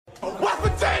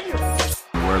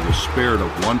Where the spirit of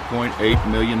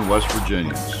 1.8 million West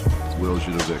Virginians wills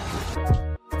you to victory.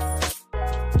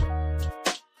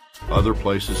 Other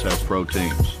places have pro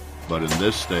teams, but in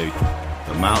this state,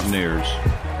 the Mountaineers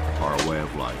are a way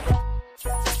of life.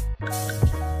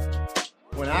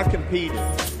 When I competed,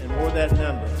 and more that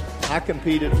number, I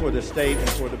competed for the state and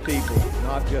for the people,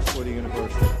 not just for the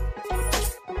university.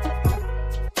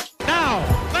 Now,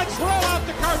 let's roll out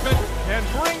the carpet and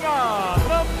bring on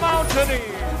the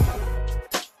Mountaineers.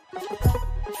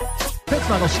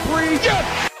 Pittsburgh spree.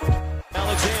 Yes!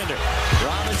 Alexander.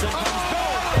 Robinson comes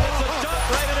back. It's a dunk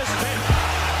right in his face.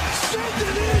 Send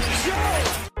it in, Joe.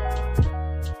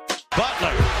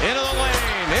 Butler into the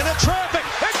lane, into traffic.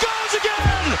 It goes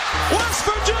again. West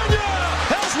Virginia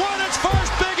has won its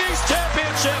first Big East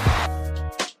championship.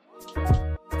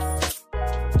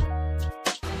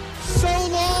 So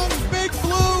long, Big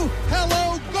Blue.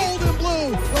 Hello, Golden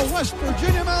Blue. The West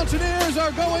Virginia Mountaineers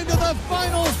are going to the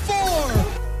Final Four.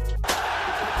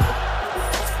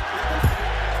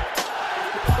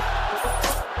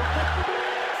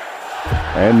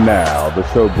 And now, the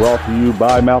show brought to you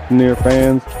by Mountaineer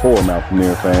fans for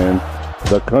Mountaineer fans,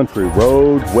 the Country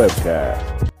Roads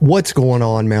Webcast. What's going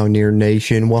on, Mountaineer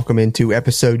Nation? Welcome into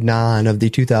episode 9 of the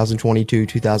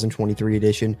 2022-2023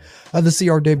 edition of the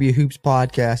CRW Hoops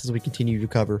podcast as we continue to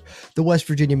cover the West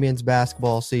Virginia men's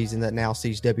basketball season that now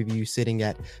sees WVU sitting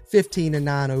at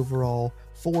 15-9 overall,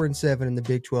 4-7 in the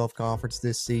Big 12 conference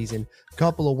this season. A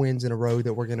couple of wins in a row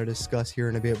that we're going to discuss here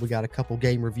in a bit. We got a couple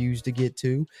game reviews to get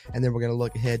to, and then we're going to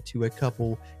look ahead to a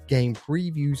couple game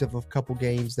previews of a couple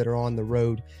games that are on the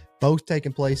road, both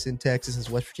taking place in Texas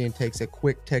as West Virginia takes a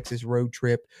quick Texas road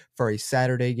trip for a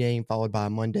Saturday game followed by a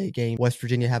Monday game. West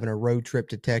Virginia having a road trip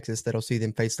to Texas that'll see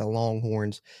them face the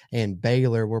Longhorns and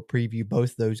Baylor. We'll preview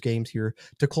both those games here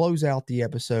to close out the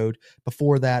episode.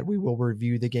 Before that, we will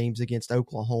review the games against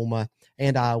Oklahoma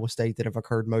and Iowa State that have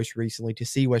occurred most recently to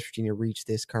see West Virginia reach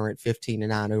this current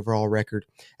 15-9 overall record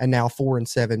and now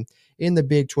 4-7 in the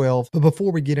Big 12. But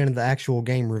before we get into the actual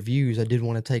game reviews, I did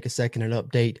want to take a second and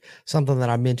update something that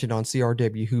I mentioned on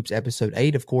CRW Hoops episode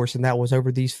 8, of course, and that was over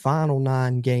these final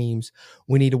 9 games.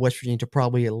 We need West Virginia to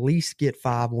probably at least get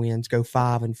 5 wins, go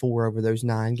 5-4 over those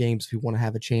 9 games if we want to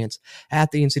have a chance at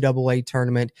the NCAA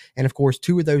tournament. And of course,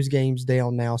 2 of those games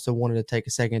down now, so wanted to take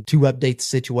a second to update the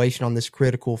situation on this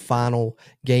critical final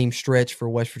game stretch for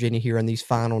West Virginia here in these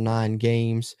final 9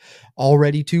 games.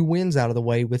 Already 2 wins out of the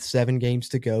way with 7 games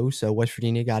to go, so West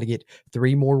Virginia got to get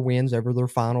 3 more wins over their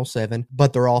final 7,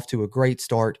 but they're off to a great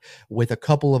start with a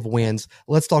couple of wins.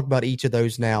 Let's talk about each of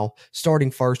those now,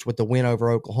 starting first with the win over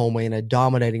Oklahoma in a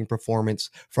dominating performance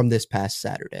from this past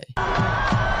Saturday.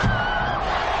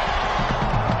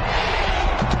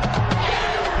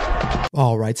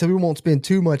 All right, so we won't spend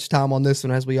too much time on this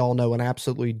one. As we all know, an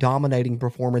absolutely dominating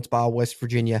performance by West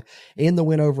Virginia in the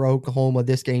win over Oklahoma.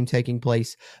 This game taking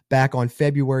place back on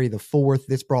February the 4th.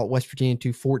 This brought West Virginia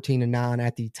to 14-9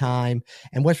 at the time,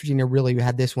 and West Virginia really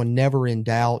had this one never in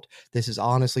doubt. This is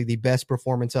honestly the best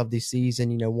performance of the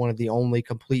season, one of the only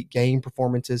complete game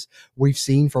performances we've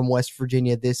seen from West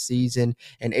Virginia this season,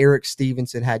 and Eric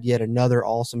Stevenson had yet another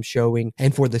awesome showing,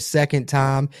 and for the second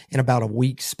time in about a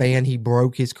week span, he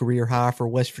broke his career high for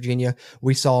West Virginia.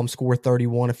 We saw him score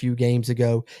 31 a few games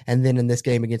ago, and then in this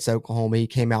game against Oklahoma, he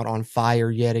came out on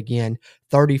fire yet again.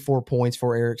 34 points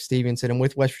for Eric Stevenson, and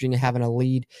with West Virginia having a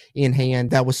lead in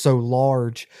hand that was so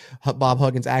large, Bob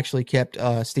Huggins actually kept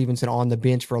Stevenson on the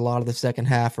bench for a lot of the second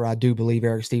half, or I do believe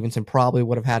Eric Stevenson probably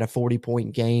would have had a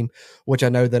 40-point game, which I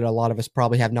know that a lot of us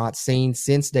probably have not seen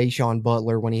since Deshaun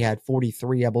Butler when he had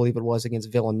 43, I believe it was,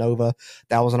 against Villanova.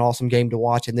 That was an awesome game to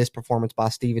watch, and this performance by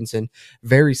Stevenson,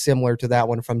 very similar to that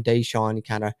one from Deshaun. He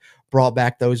kind of brought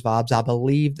back those vibes. I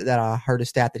believe that I heard a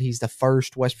stat that he's the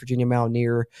first West Virginia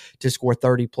Mountaineer to score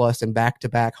 30-plus in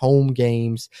back-to-back home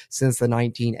games since the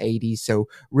 1980s. So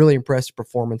really impressive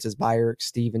performances by Eric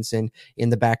Stevenson in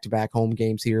the back-to-back home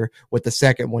games here, with the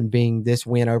second one being this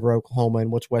win over Oklahoma,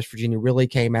 in which West Virginia really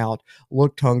came out,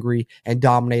 looked hungry, and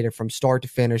dominated from start to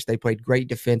finish. They played great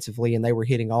defensively, and they were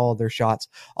hitting all of their shots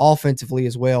offensively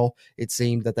as well. It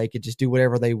seemed that they could just do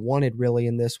whatever they wanted really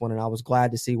in this one, and I was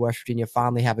glad to see West Virginia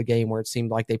finally have a game where it seemed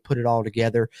like they put it all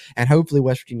together, and hopefully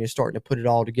West Virginia is starting to put it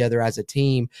all together as a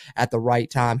team at the right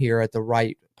time here, at the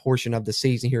right portion of the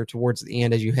season here towards the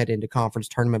end as you head into conference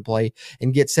tournament play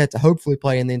and get set to hopefully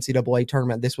play in the NCAA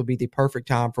tournament. This would be the perfect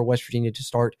time for West Virginia to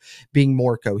start being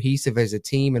more cohesive as a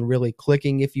team and really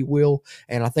clicking, if you will.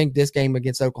 And I think this game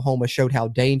against Oklahoma showed how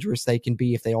dangerous they can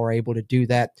be if they are able to do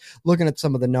that. Looking at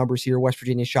some of the numbers here, West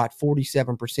Virginia shot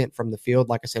 47% from the field.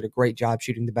 Like I said, a great job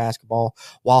shooting the basketball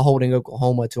while holding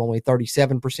Oklahoma to only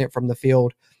 37% from the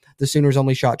field. The Sooners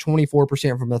only shot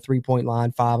 24% from the three-point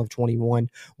line, 5 of 21,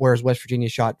 whereas West Virginia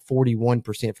shot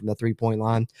 41% from the three-point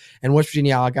line. And West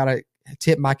Virginia, I got to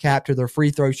tip my cap to their free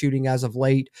throw shooting as of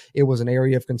late. It was an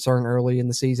area of concern early in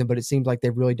the season, but it seems like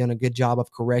they've really done a good job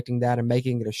of correcting that and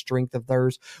making it a strength of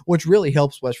theirs, which really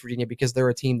helps West Virginia because they're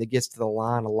a team that gets to the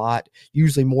line a lot,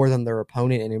 usually more than their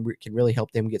opponent, and it can really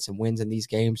help them get some wins in these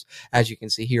games. As you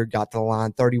can see here, got to the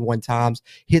line 31 times,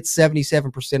 hit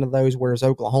 77% of those, whereas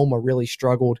Oklahoma really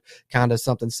struggled, kind of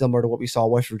something similar to what we saw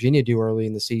West Virginia do early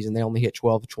in the season. They only hit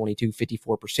 12 of 22,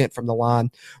 54% from the line.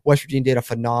 West Virginia did a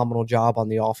phenomenal job on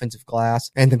the offensive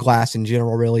glass and the glass in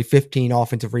general, really. 15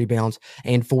 offensive rebounds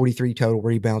and 43 total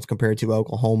rebounds compared to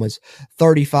Oklahoma's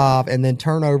 35. And then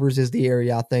turnovers is the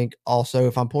area, I think, also,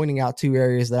 if I'm pointing out two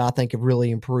areas that I think have really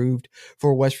improved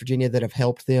for West Virginia that have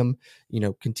helped them,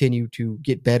 continue to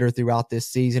get better throughout this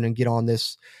season and get on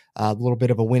this little bit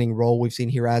of a winning role we've seen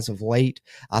here as of late.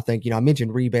 I think, I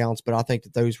mentioned rebounds, but I think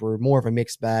that those were more of a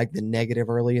mixed bag than negative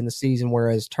early in the season,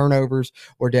 whereas turnovers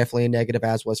were definitely a negative,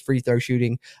 as was free throw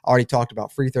shooting. I already talked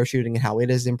about free throw shooting and how it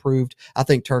has improved. I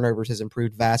think turnovers has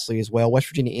improved vastly as well. West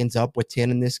Virginia ends up with 10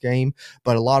 in this game,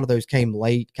 but a lot of those came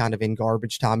late, kind of in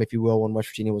garbage time, if you will, when West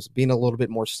Virginia was being a little bit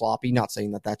more sloppy. Not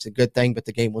saying that that's a good thing, but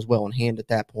the game was well in hand at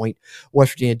that point.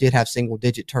 West Virginia did have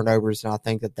single-digit turnovers, and I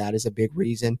think that that is a big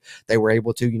reason they were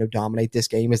able to, dominate this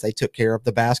game as they took care of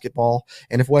the basketball.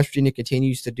 And if West Virginia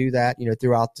continues to do that,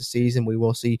 throughout the season, we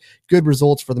will see good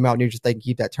results for the Mountaineers if they can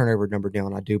keep that turnover number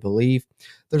down, I do believe.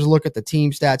 There's a look at the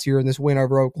team stats here in this win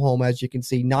over Oklahoma. As you can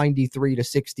see,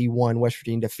 93-61, West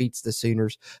Virginia defeats the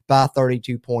Sooners by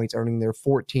 32 points, earning their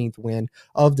 14th win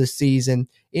of the season.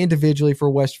 Individually for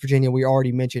West Virginia, we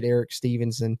already mentioned Eric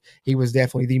Stevenson. He was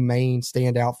definitely the main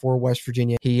standout for West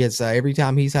Virginia. He is, every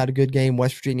time he's had a good game,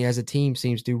 West Virginia as a team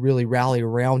seems to really rally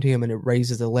around him, and it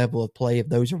raises the level of play of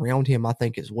those around him, I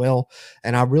think, as well.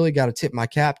 And I really got to tip my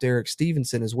cap to Eric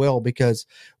Stevenson as well, because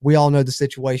we all know the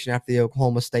situation after the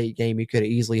Oklahoma State game. He could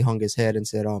have easily hung his head and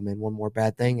said, oh man, one more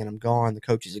bad thing and I'm gone. The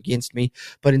coach is against me.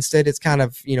 But instead, it's kind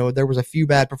of, there was a few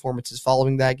bad performances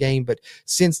following that game, but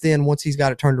since then, once he's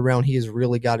got it turned around, he has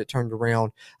really got it turned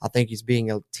around. I think he's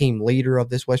being a team leader of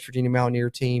this West Virginia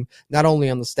Mountaineer team, not only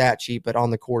on the stat sheet, but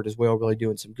on the court as well, really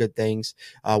doing some good things,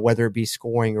 whether it be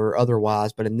scoring or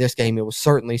otherwise. But in this game, it was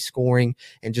certainly scoring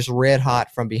and just red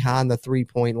hot from behind the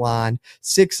three-point line.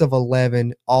 6 of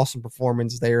 11, awesome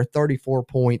performance there, 34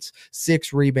 points,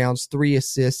 6 rebounds, 3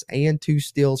 assists, and 2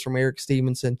 steals from Eric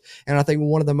Stevenson. And I think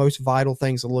one of the most vital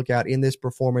things to look at in this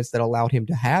performance that allowed him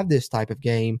to have this type of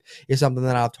game is something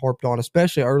that I've harped on,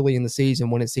 especially early in the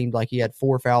season when it seemed like he had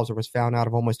 4 fouls or was fouled out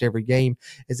of almost every game,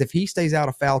 is if he stays out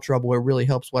of foul trouble, it really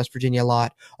helps West Virginia a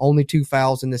lot. Only 2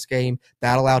 fouls in this game.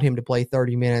 That allowed him to play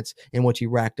 30 minutes, in which he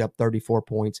racked up 34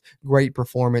 points. Great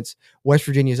performance. West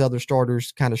Virginia's other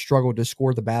starters kind of struggled to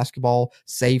score the basketball,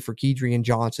 save for Kedrian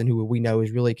Johnson, who we know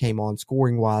has really came on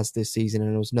scoring-wise this season,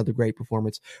 and it was another great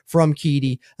performance from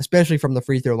Keedy, especially from the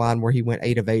free throw line where he went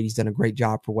 8 of 8. He's done a great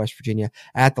job for West Virginia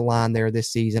at the line there this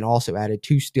season. Also added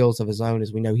 2 steals of his own,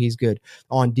 as we know he's good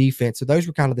on defense. So those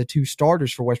were kind of the 2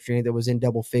 starters for West Virginia that was in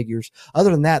double figures.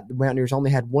 Other than that, the Mountaineers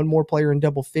only had 1 more player in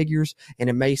double figures, and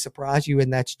it may surprise you,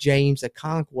 and that's James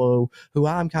Okonkwo, who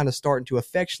I'm kind of starting to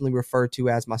affectionately refer to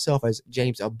as myself as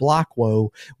James Oblakwo,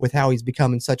 with how he's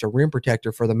becoming such a rim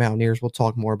protector for the Mountaineers. We'll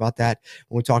talk more about that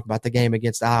when we talk about the game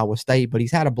against Iowa State, but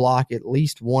he's had a block, at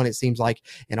least one, it seems like,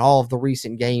 in all of the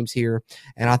recent games here.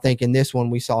 And I think in this one,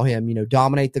 we saw him,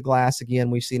 dominate the glass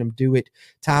again. We've seen him do it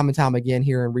time and time again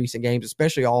here in recent games,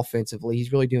 especially offensively.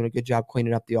 He's really doing a good job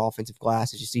cleaning up the offensive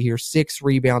glass. As you see here, 6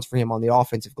 rebounds for him on the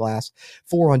offensive glass,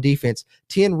 4 on defense,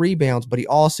 10 rebounds, but he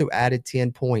also added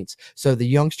 10 points. So the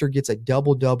youngster gets a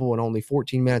double-double in only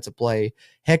 14 minutes of play.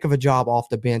 Heck of a job off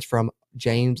the bench from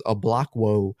James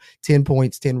Oblakwo, 10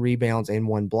 points, 10 rebounds, and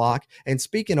 1 block. And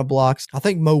speaking of blocks, I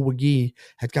think Mo Wagee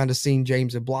had kind of seen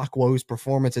James Oblakwo's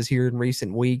performances here in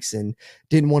recent weeks and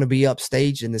didn't want to be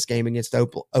upstaged in this game against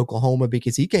Oklahoma,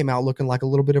 because he came out looking like a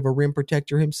little bit of a rim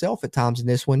protector himself at times in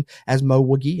this one, as Mo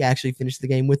Wagee actually finished the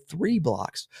game with 3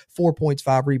 blocks, 4 points,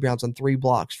 5 rebounds, and 3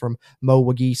 blocks from Mo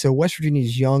Wagee. So West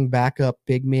Virginia's young backup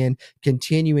big men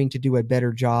continuing to do a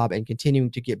better job and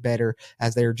continuing to get better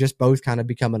as they're just both kind of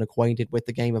becoming acquainted acquainted with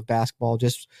the game of basketball,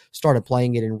 just started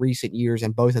playing it in recent years,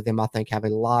 and both of them, I think, have a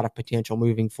lot of potential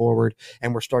moving forward,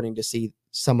 and we're starting to see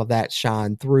some of that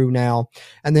shine through now.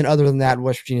 And then other than that,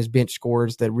 West Virginia's bench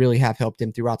scorers that really have helped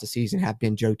them throughout the season have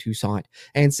been Joe Toussaint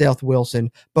and Seth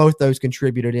Wilson. Both those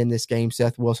contributed in this game.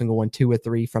 Seth Wilson going 2 of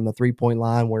 3 from the three-point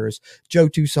line, whereas Joe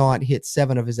Toussaint hit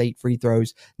 7 of his 8 free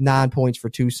throws, 9 points for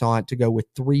Toussaint to go with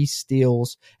 3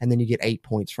 steals, and then you get 8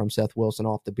 points from Seth Wilson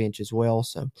off the bench as well.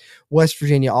 So West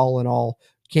Virginia, all in all,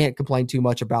 can't complain too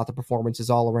much about the performances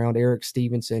all around. Eric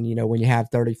Stevenson, when you have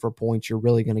 34 points, you're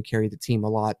really going to carry the team a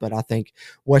lot. But I think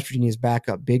West Virginia's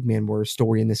backup big men were a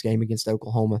story in this game against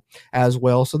Oklahoma as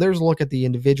well. So there's a look at the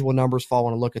individual numbers,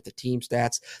 following a look at the team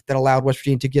stats that allowed West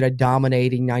Virginia to get a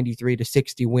dominating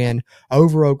 93-60 win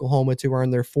over Oklahoma to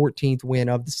earn their 14th win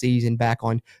of the season back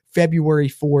on February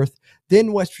 4th.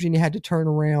 Then West Virginia had to turn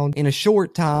around in a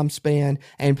short time span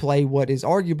and play what is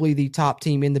arguably the top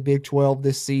team in the Big 12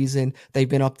 this season. They've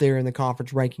been up there in the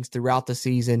conference rankings throughout the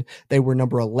season. They were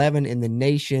number 11 in the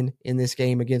nation in this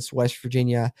game against West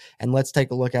Virginia. And let's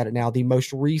take a look at it now. The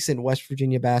most recent West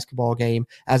Virginia basketball game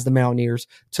as the Mountaineers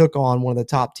took on one of the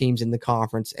top teams in the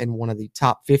conference and one of the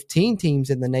top 15 teams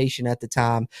in the nation at the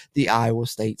time, the Iowa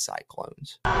State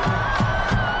Cyclones.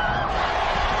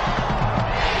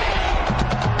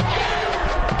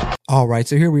 All right,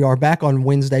 so here we are back on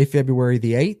Wednesday, February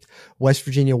the 8th. West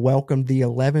Virginia welcomed the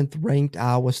 11th ranked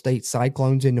Iowa State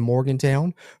Cyclones into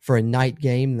Morgantown for a night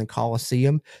game in the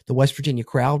Coliseum. The West Virginia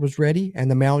crowd was ready, and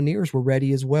the Mountaineers were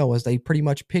ready as well, as they pretty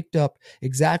much picked up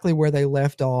exactly where they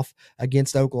left off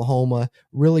against Oklahoma.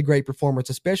 Really great performance,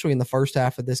 especially in the first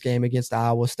half of this game against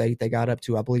Iowa State. They got up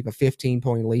to, I believe, a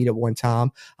 15-point lead at one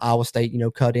time. Iowa State,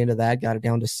 cut into that, got it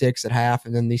down to 6 at half,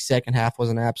 and then the second half was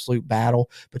an absolute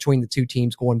battle between the two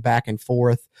teams going back and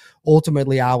forth.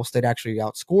 Ultimately, Iowa State actually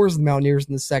outscores the Mountaineers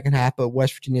in the second half, but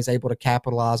West Virginia is able to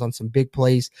capitalize on some big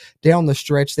plays down the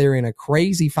stretch there in a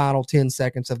crazy final 10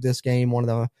 seconds of this game, one of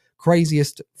the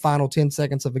craziest final 10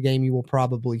 seconds of a game you will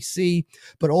probably see.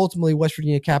 But ultimately, West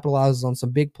Virginia capitalizes on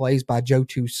some big plays by Joe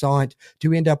Toussaint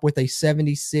to end up with a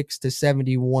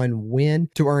 76-71 win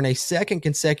to earn a second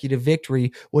consecutive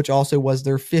victory, which also was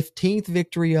their 15th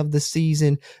victory of the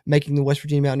season, making the West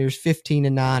Virginia Mountaineers 15-9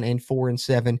 and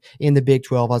 4-7 in the Big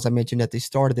 12. As I mentioned at the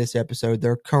start of this episode,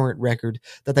 their current record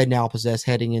that they now possess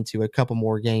heading into a couple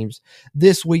more games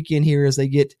this weekend here as they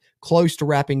get close to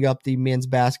wrapping up the men's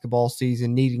basketball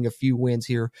season, needing a few wins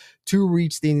here to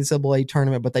reach the NCAA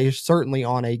tournament, but they are certainly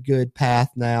on a good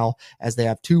path now as they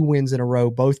have 2 wins in a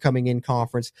row, both coming in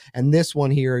conference. And this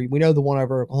one here, we know the one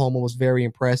over Oklahoma was very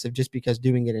impressive just because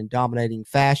doing it in dominating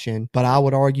fashion, but I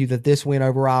would argue that this win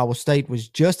over Iowa State was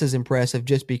just as impressive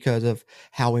just because of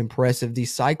how impressive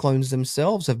these Cyclones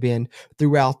themselves have been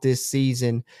throughout this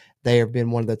season. They have been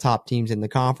one of the top teams in the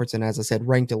conference, and as I said,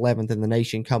 ranked 11th in the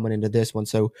nation coming into this one.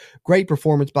 So great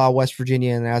performance by West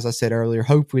Virginia, and as I said earlier,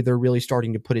 hopefully they're really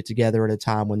starting to put it together at a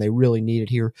time when they really need it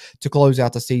here to close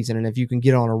out the season. And if you can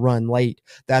get on a run late,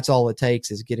 that's all it takes,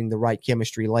 is getting the right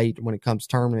chemistry late when it comes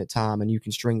tournament time, and you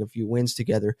can string a few wins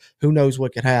together. Who knows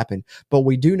what could happen? But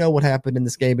we do know what happened in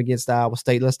this game against Iowa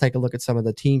State. Let's take a look at some of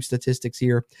the team statistics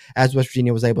here as West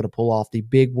Virginia was able to pull off the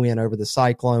big win over the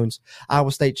Cyclones.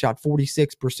 Iowa State shot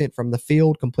 46% from the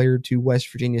field compared to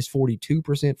West Virginia's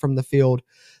 42% from the field.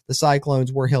 The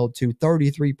Cyclones were held to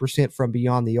 33% from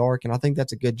beyond the arc, and I think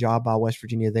that's a good job by West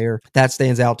Virginia there. That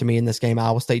stands out to me in this game.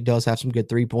 Iowa State does have some good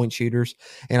three-point shooters,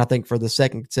 and I think for the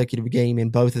second consecutive game in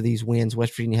both of these wins,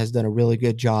 West Virginia has done a really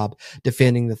good job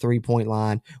defending the three-point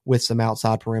line with some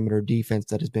outside perimeter defense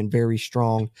that has been very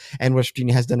strong, and West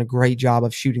Virginia has done a great job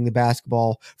of shooting the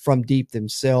basketball from deep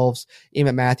themselves.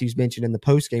 Emmett Matthews mentioned in the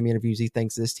post-game interviews he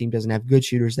thinks this team doesn't have good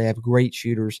shooters, they have great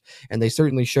shooters, and they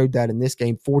certainly showed that in this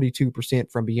game,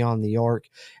 42% from beyond the arc.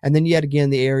 And then yet again,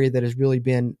 the area that has really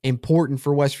been important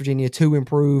for West Virginia to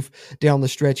improve down the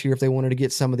stretch here if they wanted to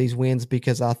get some of these wins,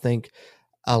 because I think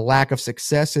a lack of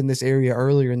success in this area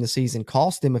earlier in the season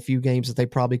cost them a few games that they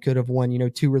probably could have won,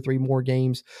 2 or 3 more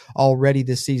games already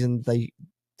this season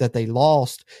that they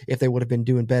lost if they would have been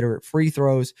doing better at free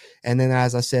throws. And then,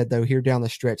 as I said, though, here down the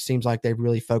stretch, seems like they've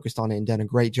really focused on it and done a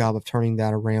great job of turning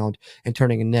that around and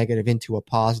turning a negative into a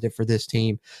positive for this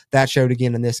team. That showed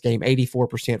again in this game,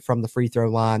 84% from the free throw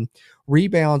line.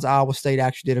 Rebounds, Iowa State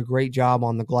actually did a great job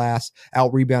on the glass,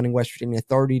 out-rebounding West Virginia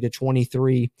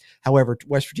 30-23. However,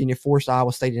 West Virginia forced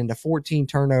Iowa State into 14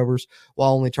 turnovers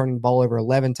while only turning the ball over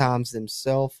 11 times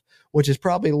themselves. which is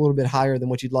probably a little bit higher than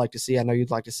what you'd like to see. I know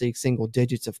you'd like to see single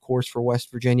digits, of course, for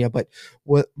West Virginia, but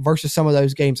versus some of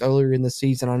those games earlier in the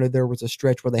season, I know there was a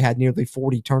stretch where they had nearly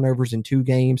 40 turnovers in 2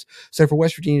 games. So for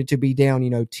West Virginia to be down,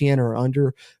 10 or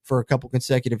under for a couple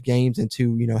consecutive games and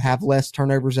to, have less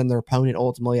turnovers than their opponent,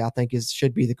 ultimately, I think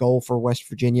should be the goal for West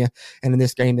Virginia. And in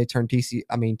this game, they turned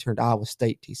Iowa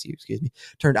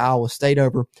State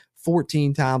over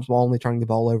 14 times while only turning the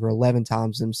ball over 11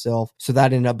 times themselves. So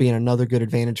that ended up being another good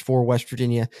advantage for West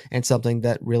Virginia and something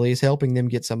that really is helping them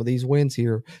get some of these wins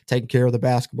here, taking care of the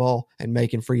basketball and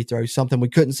making free throws, something we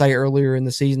couldn't say earlier in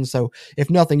the season. So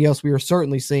if nothing else, we are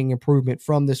certainly seeing improvement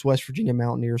from this West Virginia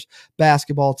Mountaineers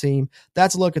basketball team.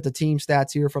 That's a look at the team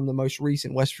stats here from the most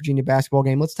recent West Virginia basketball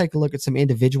game. Let's take a look at some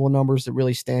individual numbers that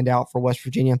really stand out for West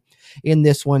Virginia in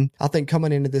this one. I think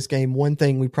coming into this game, one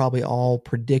thing we probably all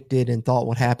predicted and thought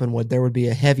would happen there would be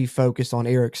a heavy focus on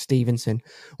Eric Stevenson.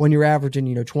 When you're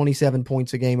averaging, 27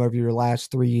 points a game over your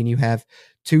last 3 and you have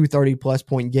 2 30-plus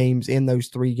point games in those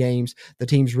 3 games, the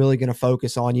team's really going to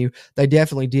focus on you. They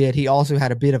definitely did. He also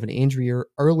had a bit of an injury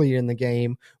early in the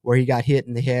game where he got hit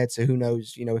in the head, so who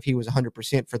knows, if he was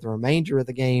 100% for the remainder of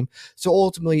the game. So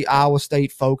ultimately, Iowa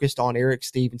State focused on Eric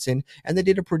Stevenson, and they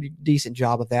did a pretty decent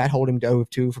job of that, holding him to 0 of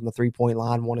 2 from the three-point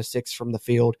line, 1 of 6 from the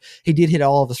field. He did hit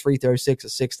all of his free throws, 6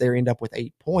 of 6 there, end up with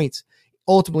 8 points.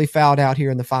 Ultimately fouled out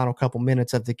here in the final couple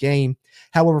minutes of the game.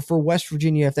 However, for West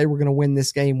Virginia, if they were going to win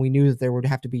this game, we knew that there would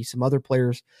have to be some other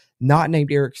players not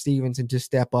named Eric Stevenson to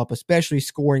step up, especially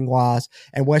scoring-wise,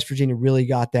 and West Virginia really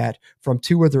got that from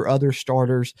 2 of their other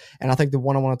starters. And I think the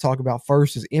one I want to talk about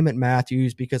first is Emmett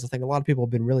Matthews, because I think a lot of people have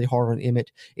been really hard on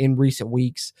Emmett in recent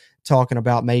weeks, talking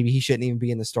about maybe he shouldn't even be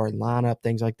in the starting lineup,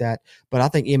 things like that. But I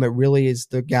think Emmett really is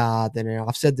the guy that,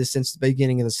 I've said this since the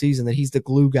beginning of the season, that he's the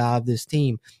glue guy of this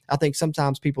team. I think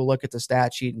sometimes people look at the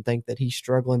stat sheet and think that he's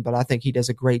struggling, but I think he does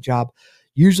a great job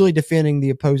usually defending the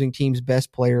opposing team's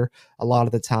best player a lot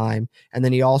of the time. And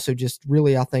then he also just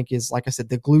really, I think, is, like I said,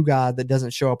 the glue guy that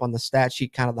doesn't show up on the stat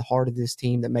sheet, kind of the heart of this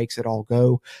team that makes it all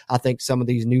go. I think some of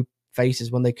these new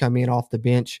faces, when they come in off the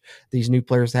bench, these new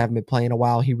players that haven't been playing a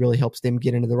while, he really helps them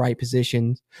get into the right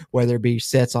positions, whether it be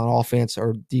sets on offense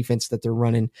or defense that they're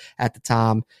running at the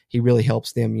time. He really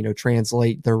helps them,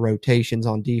 translate their rotations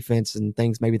on defense and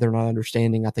things maybe they're not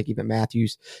understanding. I think even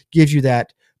Matthews gives you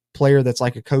that player that's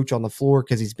like a coach on the floor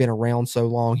because he's been around so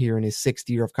long here in his 6th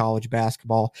year of college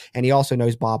basketball. And he also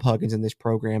knows Bob Huggins in this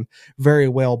program very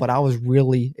well. But I was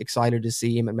really excited to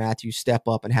see him and Matthews step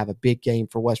up and have a big game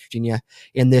for West Virginia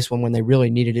in this one when they really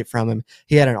needed it from him.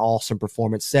 He had an awesome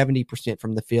performance, 70%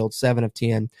 from the field, 7 of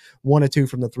 10, 1 of 2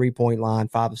 from the three-point line,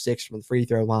 5 of 6 from the free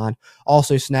throw line.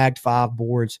 Also snagged 5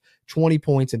 boards, 20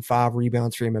 points and 5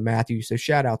 rebounds for Emmett Matthews. So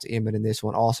shout out to Emmett in this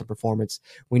one. Awesome performance.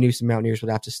 We knew some Mountaineers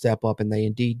would have to step up, and they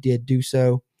indeed did do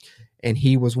so. And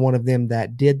he was one of them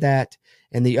that did that.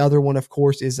 And the other one, of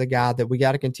course, is a guy that we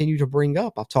got to continue to bring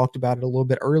up. I've talked about it a little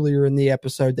bit earlier in the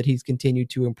episode that he's continued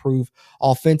to improve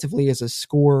offensively as a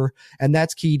scorer, and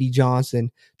that's Keedy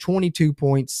Johnson. 22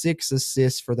 points, 6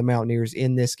 assists for the Mountaineers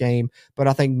in this game. But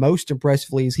I think most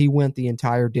impressively is he went the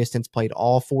entire distance, played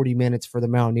all 40 minutes for the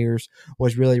Mountaineers,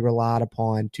 was really relied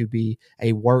upon to be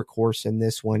a workhorse in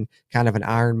this one, kind of an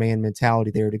Iron Man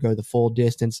mentality there to go the full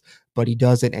distance. But he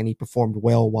does it, and he performed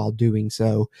well while doing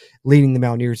so, leading the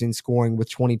Mountaineers in scoring with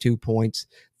 22 points,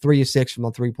 3 of 6 from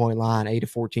the three-point line, 8 of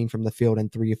 14 from the field,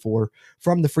 and 3 of 4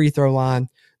 from the free throw line.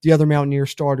 The other Mountaineer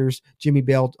starters, Jimmy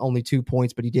Bell, only 2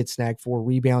 points, but he did snag 4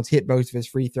 rebounds, hit both of his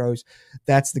free throws.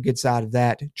 That's the good side of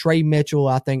that. Trey Mitchell,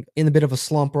 I think, in a bit of a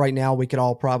slump right now. We could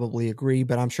all probably agree,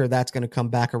 but I'm sure that's going to come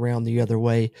back around the other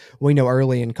way. We know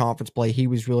early in conference play, he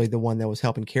was really the one that was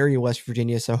helping carry West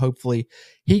Virginia, so hopefully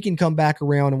he can come back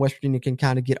around and West Virginia can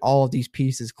kind of get all of these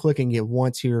pieces clicking at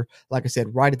once here. Like I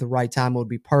said, right at the right time. It would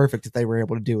be perfect if they were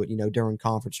able to do it, during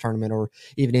conference tournament or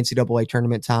even NCAA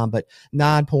tournament time. But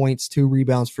 9 points, 2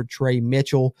 rebounds for Trey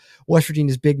Mitchell. West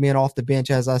Virginia's big men off the bench,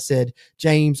 as I said,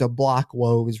 James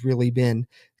Oblakwo has really been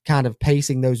kind of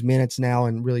pacing those minutes now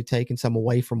and really taking some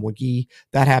away from Wagee.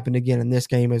 That happened again in this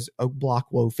game as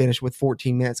Oblakwo finished with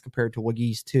 14 minutes compared to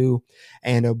Wagee's 2,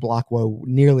 and Oblakwo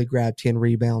nearly grabbed 10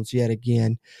 rebounds yet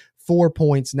again. 4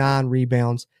 points, 9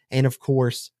 rebounds, and of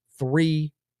course,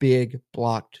 3 big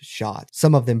blocked shots.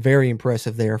 Some of them very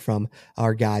impressive there from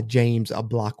our guy, James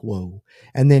Oblakwo.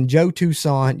 And then Joe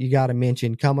Toussaint, you got to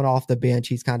mention, coming off the bench.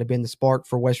 He's kind of been the spark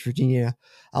for West Virginia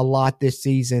a lot this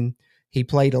season. He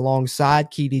played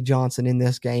alongside Keedy Johnson in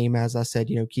this game. As I said,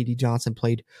 Keedy Johnson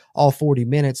played all 40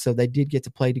 minutes, so they did get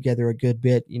to play together a good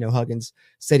bit. Huggins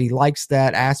said he likes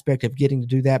that aspect of getting to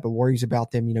do that, but worries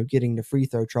about them, getting to free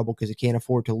throw trouble because he can't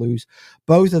afford to lose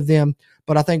both of them.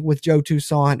 But I think with Joe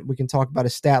Toussaint, we can talk about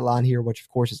his stat line here, which of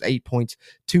course is 8 points,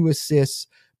 2 assists.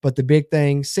 But the big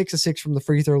thing, 6 of 6 from the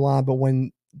free throw line. But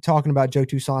when talking about Joe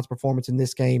Toussaint's performance in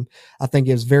this game, I think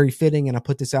it was very fitting, and I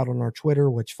put this out on our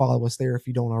Twitter, which follow us there if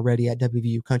you don't already, at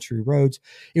WVU Country Roads.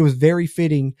 It was very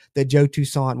fitting that Joe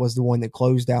Toussaint was the one that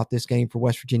closed out this game for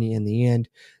West Virginia in the end.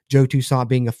 Joe Toussaint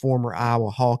being a former Iowa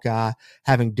Hawkeye,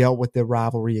 having dealt with the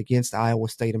rivalry against Iowa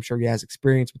State, I'm sure he has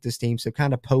experience with this team, so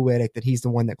kind of poetic that he's the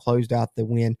one that closed out the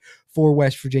win for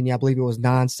West Virginia. I believe it was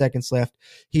 9 seconds left.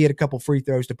 He had a couple free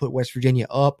throws to put West Virginia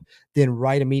up, then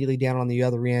right immediately down on the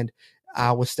other end,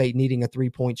 Iowa State needing a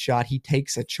 3-point shot, he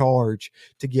takes a charge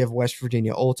to give West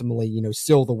Virginia ultimately,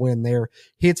 seal the win there.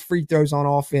 Hits free throws on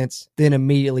offense, then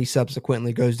immediately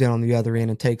subsequently goes down on the other end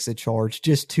and takes a charge.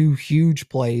 Just 2 huge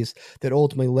plays that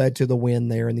ultimately led to the win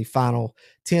there in the final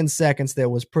 10 seconds. That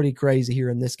was pretty crazy here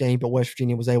in this game, but West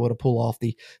Virginia was able to pull off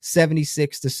the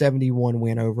 76-71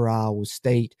 win over Iowa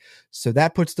State. So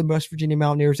that puts the West Virginia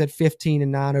Mountaineers at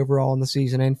 15-9 overall in the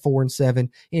season and 4-7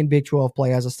 in Big 12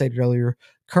 play, as I stated earlier.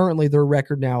 Currently, their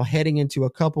record now heading into a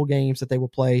couple games that they will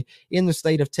play in the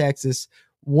state of Texas,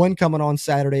 one coming on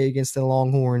Saturday against the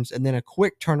Longhorns, and then a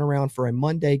quick turnaround for a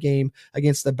Monday game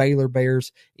against the Baylor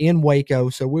Bears in Waco.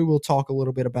 So we will talk a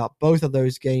little bit about both of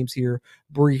those games here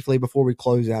briefly before we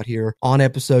close out here on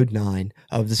episode 9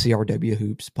 of the CRW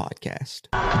Hoops podcast.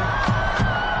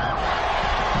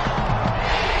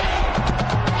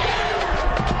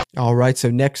 All right, so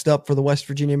next up for the West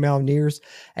Virginia Mountaineers,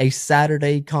 a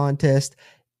Saturday contest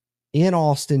in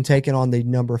Austin, taking on the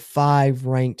number 5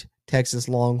 ranked Texas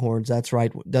Longhorns. That's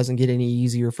right. Doesn't get any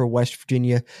easier for West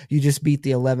Virginia. You just beat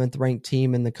the 11th ranked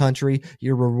team in the country.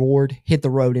 Your reward, hit the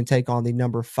road and take on the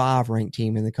number 5 ranked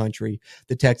team in the country,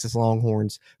 the Texas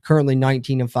Longhorns. Currently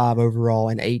 19-5 overall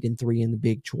and 8-3 in the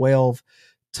Big 12.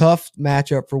 Tough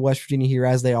matchup for West Virginia here,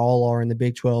 as they all are in the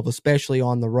Big 12, especially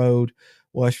on the road.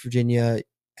 West Virginia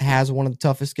has one of the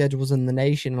toughest schedules in the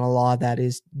nation, and a lot of that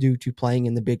is due to playing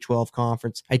in the Big 12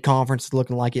 conference, a conference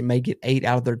looking like it may get 8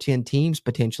 out of their 10 teams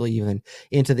potentially even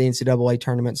into the NCAA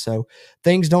tournament. So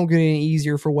things don't get any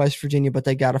easier for West Virginia, but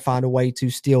they got to find a way to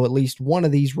steal at least one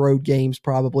of these road games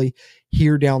probably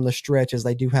here down the stretch, as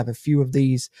they do have a few of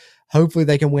these. Hopefully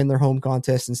they can win their home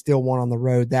contest and still one on the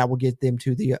road. That will get them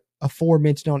to the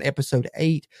aforementioned on episode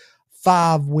 8,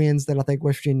 5 wins that I think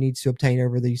West Virginia needs to obtain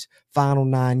over these final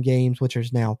 9 games, which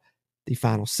is now the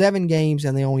final 7 games,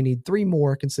 and they only need 3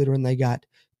 more considering they got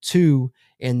 2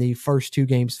 in the first 2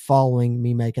 games following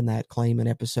me making that claim in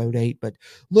episode 8. But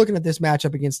looking at this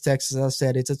matchup against Texas, as I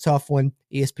said, it's a tough one.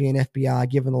 ESPN FBI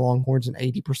giving the Longhorns an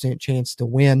 80% chance to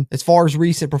win. As far as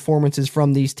recent performances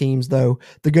from these teams, though,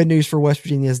 the good news for West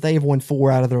Virginia is they've won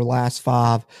 4 out of their last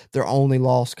 5. Their only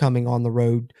loss coming on the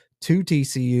road to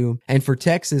TCU. And for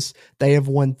Texas, they have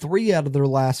won 3 out of their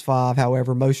last 5.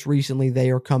 However, most recently,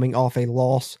 they are coming off a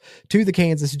loss to the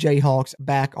Kansas Jayhawks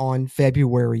back on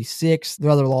February 6th. The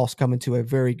other loss coming to a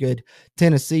very good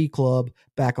Tennessee club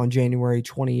back on January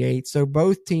 28th. So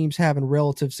both teams having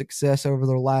relative success over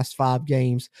their last 5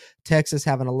 games. Texas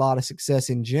having a lot of success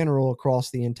in general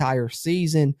across the entire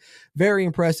season. Very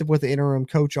impressive with the interim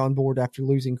coach on board after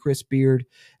losing Chris Beard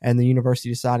and the university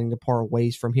deciding to part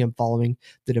ways from him following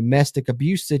the domestic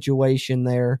abuse situation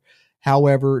there.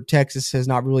 However, Texas has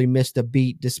not really missed a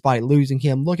beat despite losing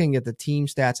him. Looking at the team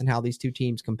stats and how these two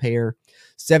teams compare,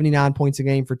 79 points a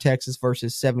game for Texas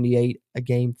versus 78 a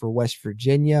game for West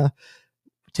Virginia.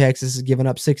 Texas has given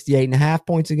up 68.5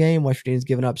 points a game. West Virginia's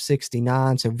given up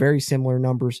 69, so very similar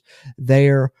numbers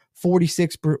there.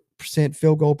 46%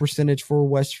 field goal percentage for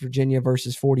West Virginia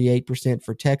versus 48%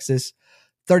 for Texas.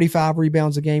 35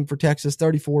 rebounds a game for Texas,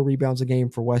 34 rebounds a game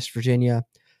for West Virginia.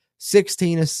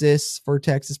 16 assists for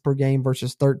Texas per game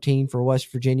versus 13 for West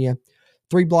Virginia.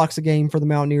 3 blocks a game for the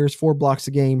Mountaineers, 4 blocks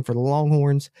a game for the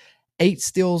Longhorns. 8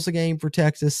 steals a game for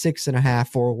Texas, 6.5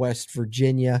 for West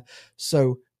Virginia.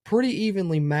 So pretty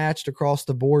evenly matched across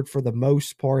the board for the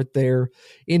most part there.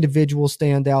 Individual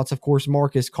standouts, of course,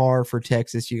 Marcus Carr for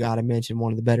Texas, you got to mention,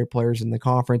 one of the better players in the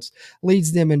conference.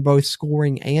 Leads them in both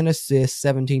scoring and assists,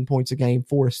 17 points a game,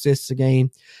 4 assists a game.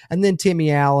 And then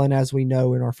Timmy Allen, as we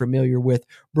know and are familiar with,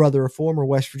 brother, a former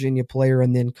West Virginia player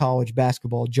and then college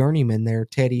basketball journeyman there,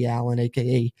 Teddy Allen,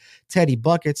 a.k.a. Teddy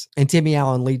Buckets. And Timmy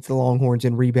Allen leads the Longhorns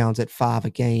in rebounds at 5 a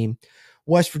game.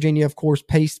 West Virginia, of course,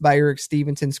 paced by Eric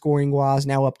Stevenson scoring-wise,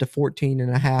 now up to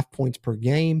 14.5 points per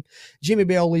game. Jimmy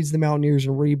Bell leads the Mountaineers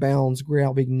in rebounds,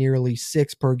 grabbing nearly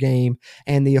 6 per game.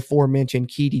 And the aforementioned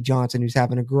Keedy Johnson, who's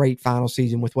having a great final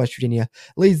season with West Virginia,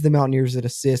 leads the Mountaineers at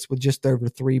assists with just over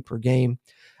 3 per game.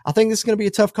 I think this is going to be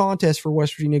a tough contest for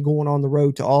West Virginia going on the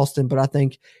road to Austin, but I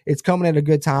think it's coming at a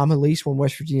good time, at least when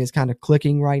West Virginia is kind of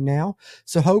clicking right now.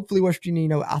 So hopefully West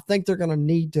Virginia, I think they're going to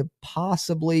need to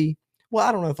possibly, well,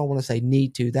 I don't know if I want to say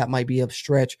need to. That might be a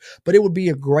stretch, but it would be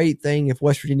a great thing if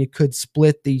West Virginia could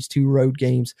split these 2 road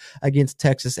games against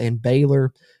Texas and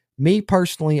Baylor. Me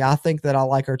personally, I think that I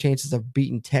like our chances of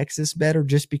beating Texas better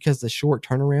just because the short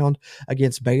turnaround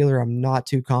against Baylor I'm not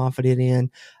too confident in.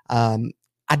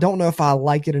 I don't know if I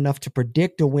like it enough to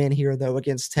predict a win here, though,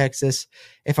 against Texas.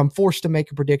 If I'm forced to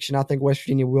make a prediction, I think West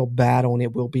Virginia will battle and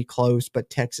it will be close, but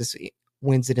Texas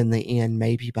wins it in the end,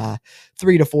 maybe by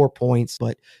 3 to 4 points.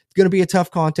 But it's going to be a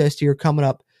tough contest here coming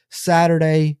up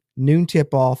Saturday, noon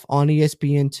tip-off on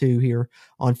ESPN2 here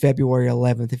on February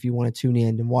 11th if you want to tune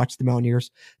in and watch the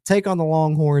Mountaineers take on the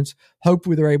Longhorns.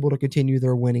 Hopefully they're able to continue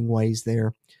their winning ways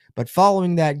there. But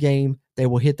following that game, they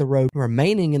will hit the road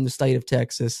remaining in the state of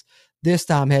Texas, this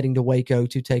time heading to Waco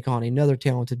to take on another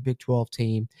talented Big 12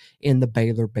 team in the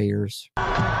Baylor Bears.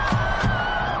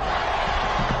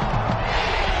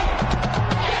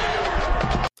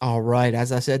 All right,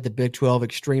 as I said, the Big 12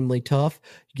 extremely tough.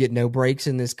 You get no breaks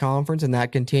in this conference, and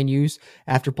that continues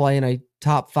after playing a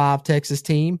top 5 Texas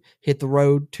team. Hit the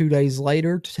road 2 days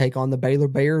later to take on the Baylor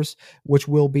Bears, which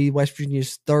will be West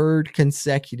Virginia's 3rd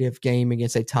consecutive game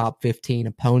against a top 15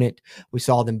 opponent. We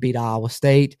saw them beat Iowa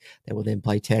State. They will then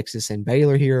play Texas and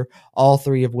Baylor here, all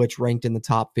 3 of which ranked in the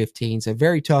top 15. So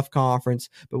very tough conference,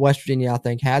 but West Virginia, I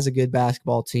think, has a good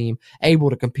basketball team able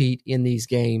to compete in these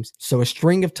games. So a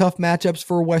string of tough matchups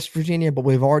for West Virginia, but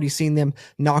we've already seen them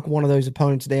knock one of those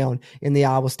opponents down in the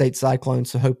Iowa State Cyclones.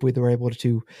 So hopefully they're able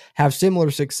to have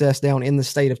similar success down in the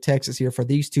state of Texas here for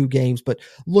these 2 games. But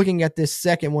looking at this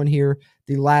second one here,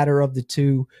 the latter of the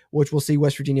 2, which will see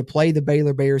West Virginia play the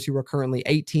Baylor Bears, who are currently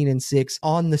 18-6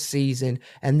 on the season.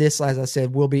 And this, as I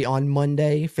said, will be on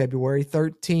Monday, February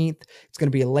 13th. It's going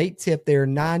to be a late tip there,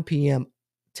 9 p.m.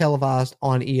 televised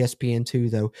on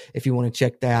ESPN2, though, if you want to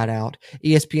check that out.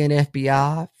 ESPN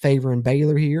FBI favoring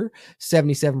Baylor here,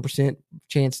 77%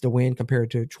 chance to win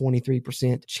compared to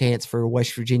 23% chance for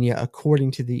West Virginia,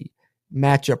 according to the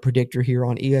matchup predictor here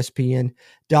on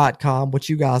ESPN.com, which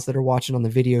you guys that are watching on the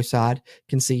video side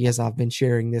can see as I've been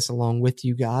sharing this along with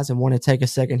you guys. And want to take a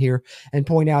second here and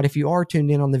point out, if you are tuned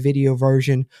in on the video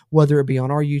version, whether it be on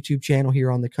our YouTube channel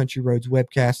here on the Country Roads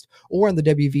webcast or on the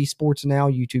WV Sports Now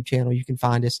YouTube channel, you can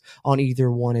find us on either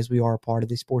one, as we are a part of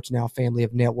the Sports Now family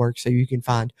of networks. So you can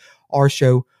find our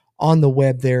show on the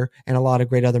web there, and a lot of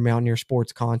great other Mountaineer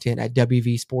sports content at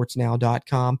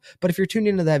wvsportsnow.com. But if you're tuned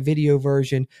into that video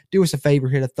version, do us a favor,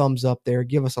 hit a thumbs up there,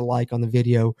 give us a like on the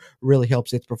video, really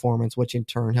helps its performance, which in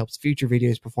turn helps future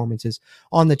videos performances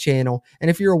on the channel. And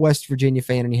if you're a West Virginia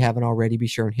fan and you haven't already, be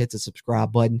sure and hit the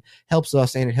subscribe button. Helps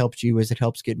us and it helps you, as it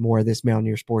helps get more of this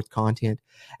Mountaineer sports content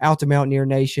out to Mountaineer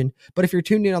Nation. But if you're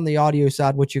tuned in on the audio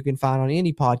side, which you can find on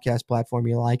any podcast platform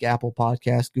you like, Apple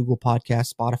Podcasts, Google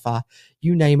Podcasts, Spotify,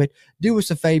 you name it, do us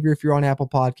a favor. If you're on Apple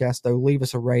Podcasts, though, leave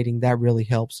us a rating. That really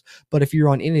helps. But if you're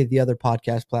on any of the other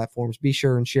podcast platforms, be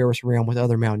sure and share us around with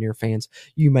other Mountaineer fans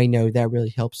you may know. That really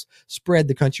helps spread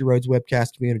the Country Roads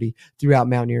webcast community throughout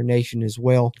Mountaineer Nation as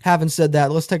well. Having said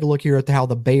that, let's take a look here at how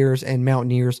the Bears and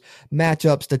Mountaineers match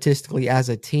up statistically as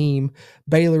a team.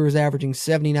 Baylor is averaging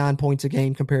 79 points a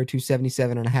game compared to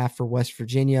 77.5 for West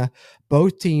Virginia.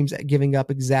 Both teams giving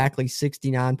up exactly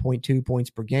 69.2 points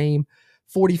per game.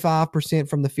 45%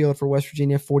 from the field for West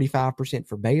Virginia, 45%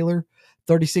 for Baylor.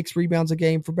 36 rebounds a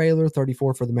game for Baylor,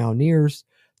 34 for the Mountaineers.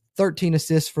 13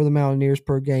 assists for the Mountaineers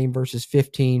per game versus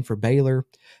 15 for Baylor.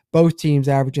 Both teams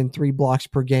averaging 3 blocks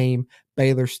per game.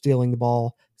 Baylor stealing the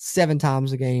ball 7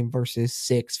 times a game versus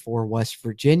 6 for West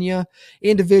Virginia.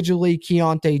 Individually,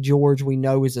 Keontae George, we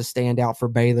know, is a standout for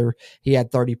Baylor. He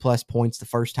had 30-plus points the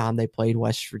first time they played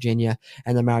West Virginia,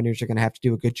 and the Mountaineers are going to have to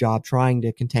do a good job trying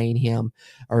to contain him,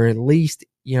 or at least,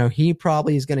 he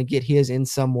probably is going to get his in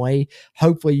some way.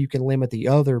 Hopefully you can limit the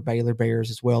other Baylor Bears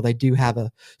as well. They do have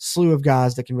a slew of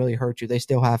guys that can really hurt you. They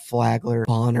still have Flagler,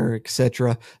 Bonner,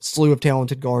 etc. Slew of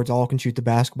talented guards, all can shoot the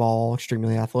basketball,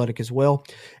 extremely athletic as well.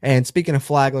 And speaking of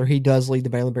Flagler, he does lead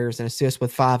the Baylor Bears in assists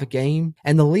with 5 a game.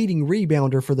 And the leading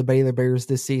rebounder for the Baylor Bears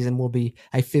this season will be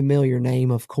a familiar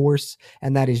name, of course,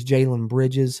 and that is Jalen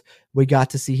Bridges, We got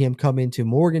to see him come into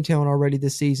Morgantown already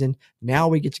this season. Now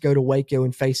we get to go to Waco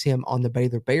and face him on the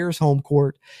Baylor Bears home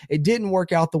court. It didn't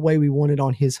work out the way we wanted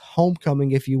on his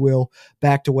homecoming, if you will,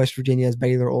 back to West Virginia, as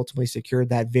Baylor ultimately secured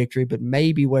that victory. But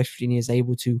maybe West Virginia is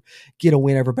able to get a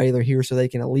win over Baylor here so they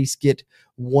can at least get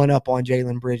one up on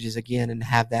Jalen Bridges again and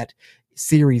have that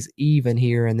series even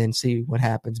here, and then see what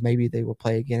happens. Maybe they will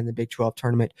play again in the Big 12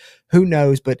 tournament. Who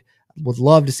knows? But would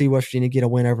love to see West Virginia get a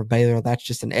win over Baylor. That's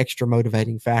just an extra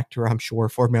motivating factor, I'm sure,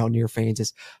 for Mountaineer fans,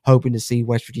 is hoping to see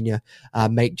West Virginia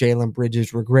make Jalen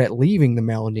Bridges regret leaving the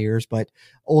Mountaineers. But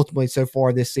ultimately, so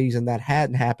far this season, that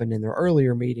hadn't happened in their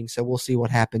earlier meetings. So we'll see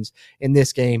what happens in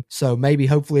this game. So maybe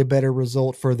hopefully a better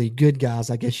result for the good guys,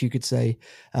 I guess you could say,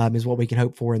 is what we can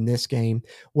hope for in this game.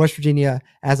 West Virginia,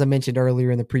 as I mentioned earlier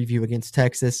in the preview against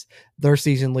Texas, their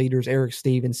season leaders, Eric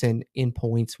Stevenson in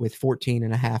points with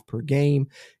 14.5 per game.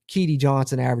 Keedy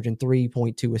Johnson averaging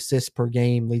 3.2 assists per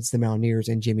game, leads the Mountaineers,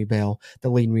 and Jimmy Bell, the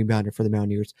leading rebounder for the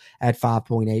Mountaineers, at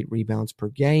 5.8 rebounds per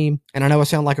game. And I know I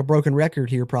sound like a broken record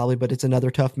here probably, but it's another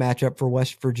tough matchup for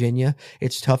West Virginia.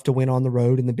 It's tough to win on the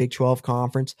road in the Big 12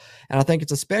 Conference, and I think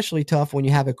it's especially tough when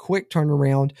you have a quick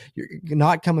turnaround. You're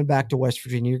not coming back to West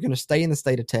Virginia. You're going to stay in the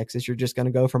state of Texas. You're just going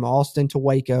to go from Austin to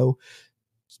Waco,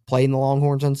 playing the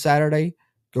Longhorns on Saturday,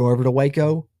 go over to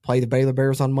Waco, play the Baylor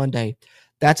Bears on Monday.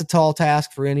 That's a tall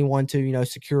task for anyone to,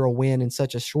 secure a win in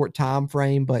such a short time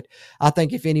frame. But I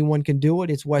think if anyone can do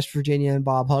it, it's West Virginia and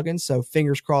Bob Huggins. So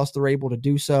fingers crossed they're able to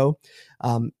do so.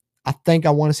 I think I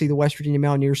want to see the West Virginia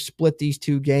Mountaineers split these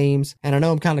two games. And I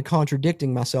know I'm kind of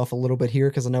contradicting myself a little bit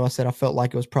here, because I know I said I felt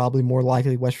like it was probably more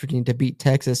likely West Virginia to beat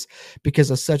Texas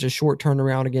because of such a short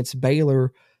turnaround against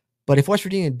Baylor. But if West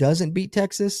Virginia doesn't beat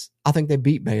Texas, I think they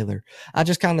beat Baylor.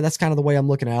 That's kind of the way I'm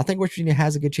looking at it. I think West Virginia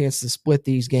has a good chance to split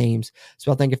these games.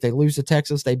 So I think if they lose to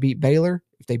Texas, they beat Baylor.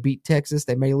 If they beat Texas,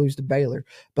 they may lose to Baylor.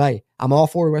 But hey, I'm all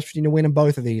for West Virginia winning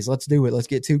both of these. Let's do it. Let's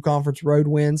get 2 conference road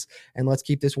wins, and let's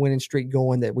keep this winning streak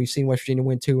going that we've seen West Virginia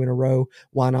win 2 in a row.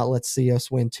 Why not let's see us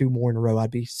win 2 more in a row?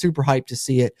 I'd be super hyped to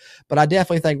see it. But I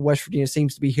definitely think West Virginia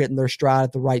seems to be hitting their stride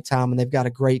at the right time, and they've got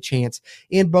a great chance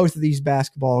in both of these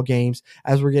basketball games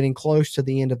as we're getting close to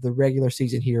the end of the regular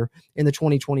season here in the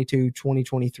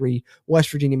 2022-2023 West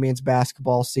Virginia men's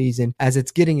basketball season, as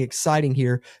it's getting exciting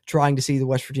here, trying to see the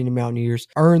West Virginia Mountaineers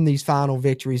earn these final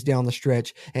victories down the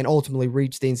stretch and ultimately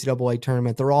reach the NCAA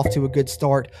tournament. They're off to a good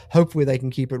start. Hopefully they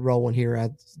can keep it rolling here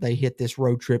as they hit this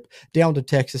road trip down to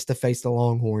Texas to face the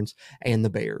Longhorns and the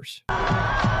Bears.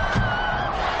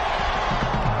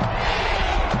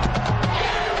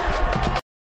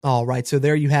 All right, so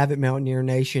there you have it, Mountaineer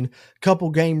Nation.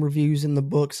 Couple game reviews in the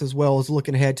books, as well as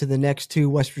looking ahead to the next 2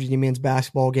 West Virginia men's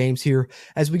basketball games here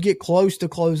as we get close to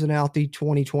closing out the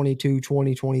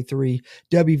 2022-2023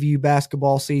 WVU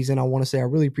basketball season. I want to say I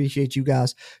really appreciate you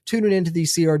guys tuning into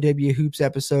these CRW Hoops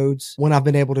episodes when I've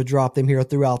been able to drop them here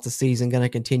throughout the season. Going to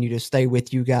continue to stay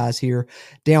with you guys here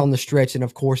down the stretch and,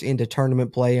 of course, into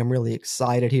tournament play. I'm really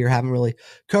excited here. Haven't really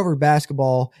covered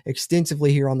basketball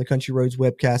extensively here on the Country Roads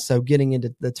webcast, so getting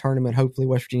into the tournament, hopefully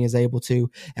West Virginia is able to,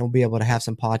 and we'll be able to have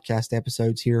some podcast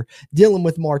episodes here dealing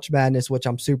with March Madness, which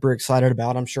I'm super excited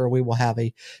about. I'm sure we will have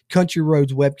a Country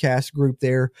Roads webcast group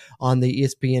there on the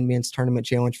ESPN Men's Tournament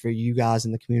Challenge for you guys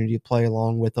in the community to play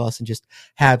along with us and just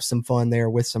have some fun there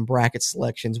with some bracket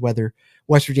selections, whether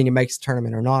West Virginia makes the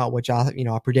tournament or not, which I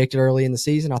predicted early in the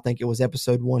season. I think it was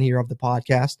episode 1 here of the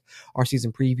podcast, our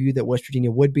season preview, that West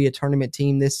Virginia would be a tournament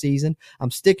team this season.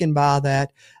 I'm sticking by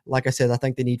that. Like I said, I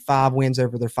think they need 5 wins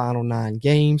over their final 9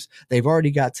 games. They've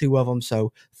already got 2 of them,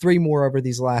 so 3 more over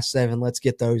these last 7. Let's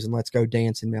get those and let's go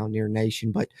dance in Mountaineer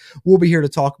Nation. But we'll be here to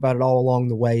talk about it all along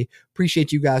the way.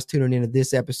 Appreciate you guys tuning into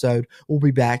this episode. We'll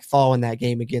be back following that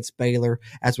game against Baylor,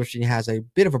 as West Virginia has a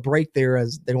bit of a break there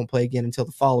as they don't play again until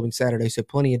the following Saturday. So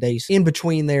plenty of days in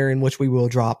between there in which we will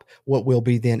drop what will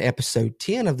be then episode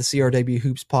 10 of the CRW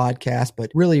Hoops podcast.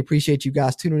 But really appreciate you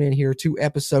guys tuning in here to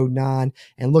episode 9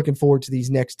 and looking forward to these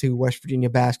next 2 West Virginia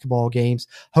basketball games.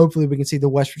 Hopefully we can see the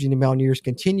West Virginia Mountaineers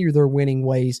continue their winning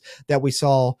ways that we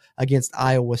saw against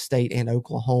Iowa State and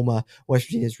Oklahoma. West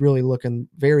Virginia is really looking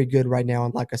very good right now.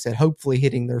 And like I said, hopefully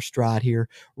hitting their stride here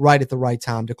right at the right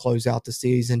time to close out the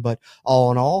season. But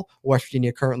all in all, West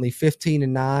Virginia currently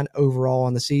 15-9 overall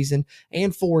on the season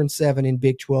and 4-7 in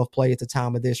Big 12 play at the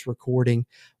time of this recording.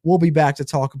 we'll be back to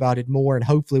talk about it more, and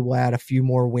hopefully we'll add a few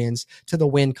more wins to the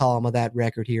win column of that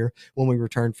record here when we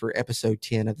return for episode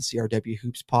 10 of the CRW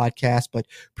Hoops podcast. But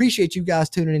appreciate you guys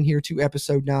tuning in here to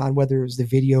episode 9, whether it was the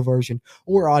video version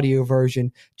or audio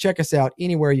version. Check us out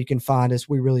anywhere you can find us.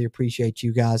 We really appreciate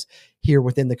you guys here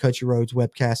within the Country Roads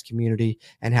webcast community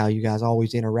and how you guys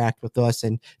always interact with us.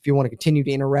 And if you want to continue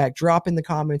to interact, drop in the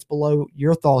comments below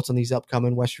your thoughts on these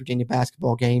upcoming West Virginia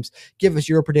basketball games. Give us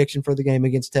your prediction for the game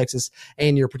against Texas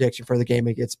and your prediction for the game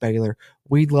against Baylor.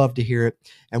 We'd love to hear it,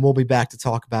 and we'll be back to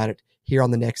talk about it here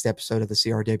on the next episode of the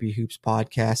CRW Hoops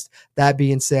podcast. That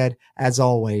being said, as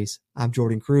always, I'm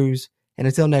Jordan Cruz, and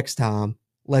until next time,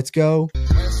 let's go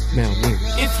Mountaineers.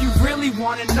 If you really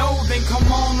want to know, then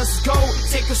come on, let's go.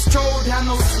 Take a stroll down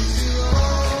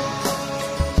those